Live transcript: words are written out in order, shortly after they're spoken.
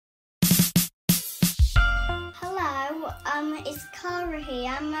it's Cara here.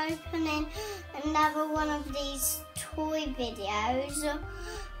 I'm opening another one of these toy videos,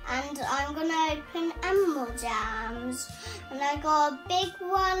 and I'm gonna open animal jams. And I got a big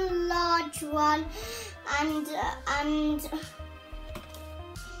one, large one,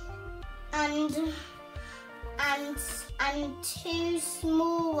 and two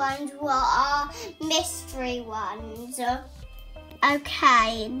small ones, what are mystery ones.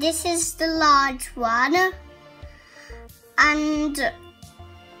 Okay, this is the large one, and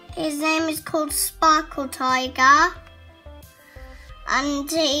his name is called Sparkle Tiger, and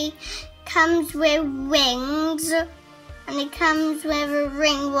he comes with wings, and he comes with a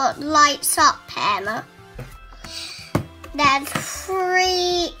ring what lights up him. There's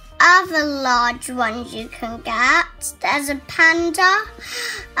 3 other large ones you can get. There's a panda,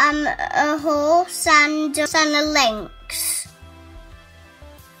 a horse, and a lynx.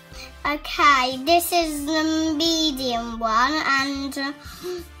 Okay, this is the medium one, and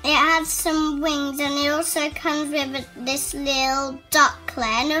it has some wings, and it also comes with this little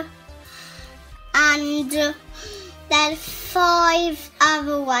duckling. And there's 5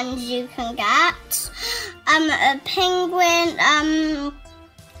 other ones you can get. A penguin,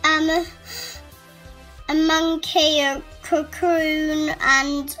 a monkey, a cocoon,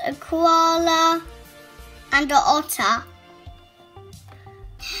 and a koala, and an otter.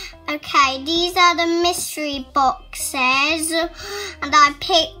 Okay, these are the mystery boxes, and I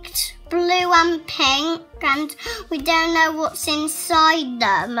picked blue and pink, and we don't know what's inside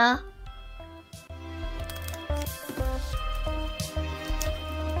them.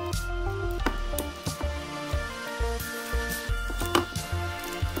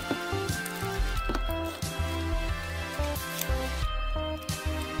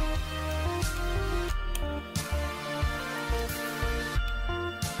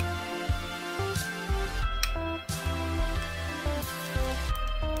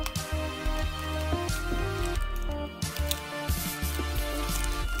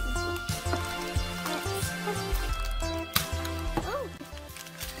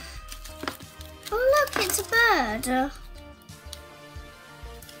 It's a bird.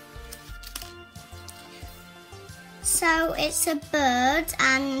 So it's a bird,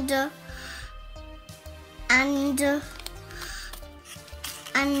 and it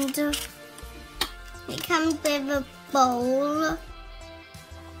comes with a bowl.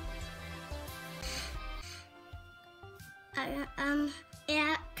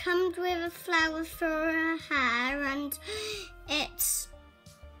 It comes with a flower for her hair, and it's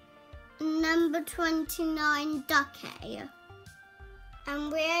number 29 ducky.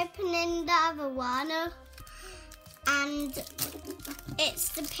 And we're opening the other one, and it's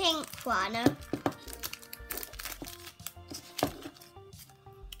the pink one.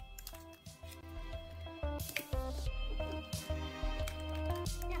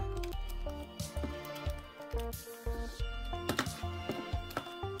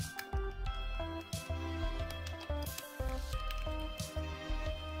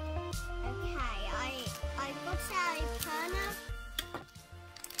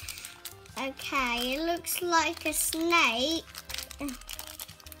 Okay, it looks like a snake.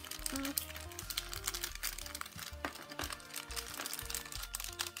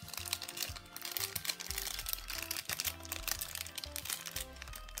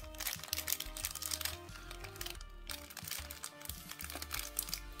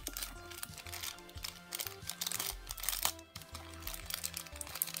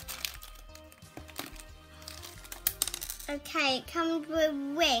 Okay, it comes with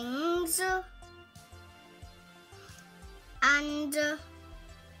wings, and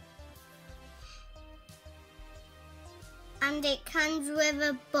it comes with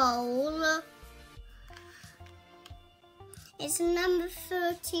a bowl. It's number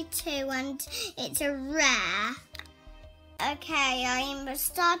 32, and it's a rare. Okay, I'm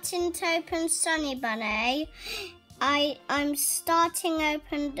starting to open Sunny Bunny. I'm starting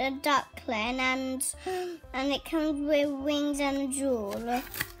open the duckling, and it comes with wings and jewel.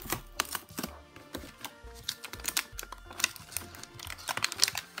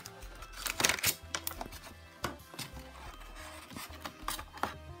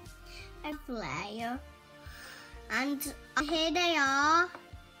 A play, and here they are.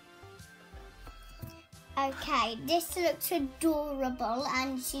 Okay, this looks adorable,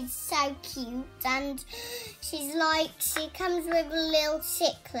 and she's so cute, and she comes with a little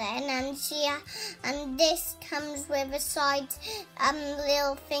chicken, and this comes with a side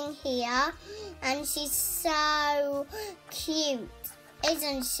little thing here, and she's so cute,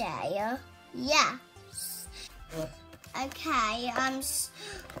 isn't she? Yes. Okay,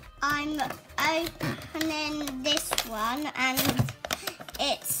 I'm opening this one, and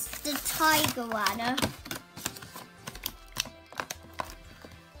it's the tiger one.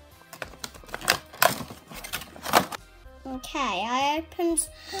 Okay, I opened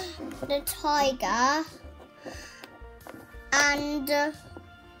the tiger and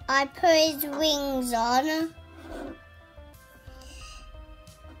I put his wings on,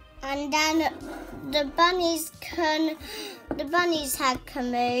 and then the bunny's head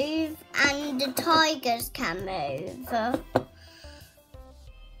can move and the tigers can move.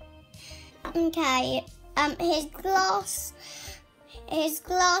 Okay, his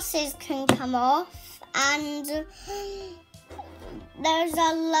glasses can come off, and those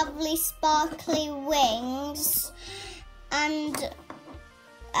are lovely sparkly wings, and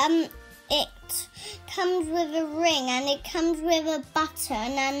it comes with a ring and it comes with a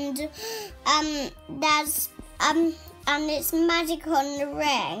button, and and it's magic on the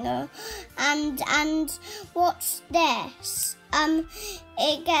ring, and watch this,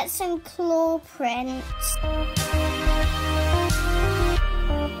 it gets some claw prints.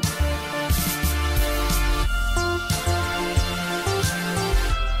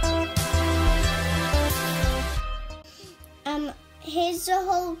 Here's a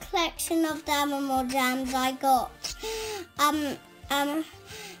whole collection of the animal jams I got.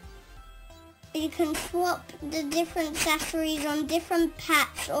 You can swap the different accessories on different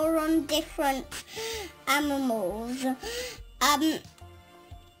pets or on different animals. I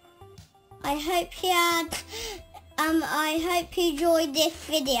hope you enjoyed this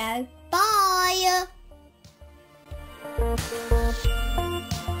video. Bye.